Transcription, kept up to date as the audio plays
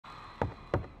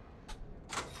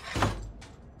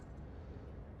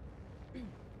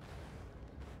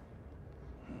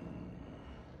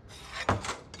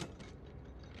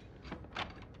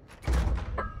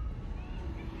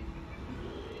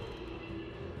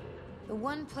The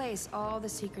one place all the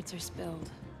secrets are spilled.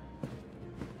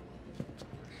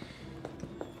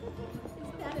 Is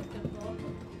that a symbol?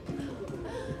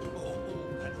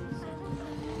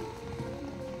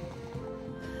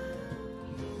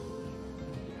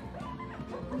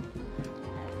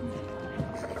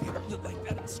 Like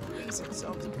that squeeze, it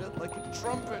sounds a bit like a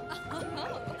trumpet.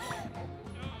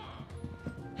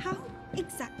 How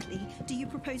exactly do you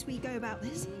propose we go about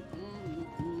this?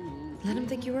 Let him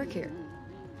think you work here.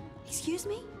 Excuse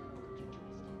me?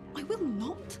 I will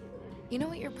not. You know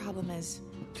what your problem is?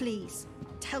 Please,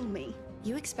 tell me.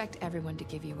 You expect everyone to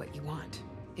give you what you want.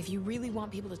 If you really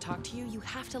want people to talk to you, you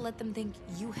have to let them think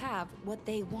you have what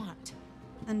they want.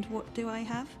 And what do I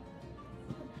have?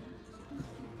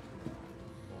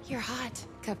 You're hot,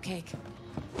 cupcake.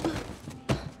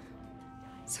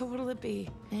 So what'll it be,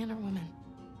 man or woman?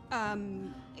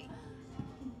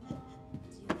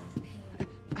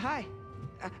 Hi,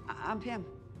 I'm Pam.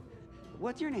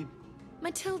 What's your name?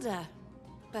 Matilda.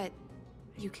 But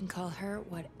you can call her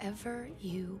whatever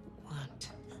you want.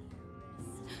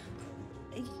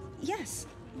 Yes,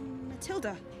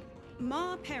 Matilda.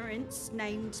 My parents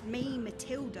named me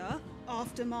Matilda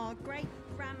after my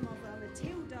great-grandmother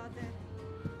Matilda, the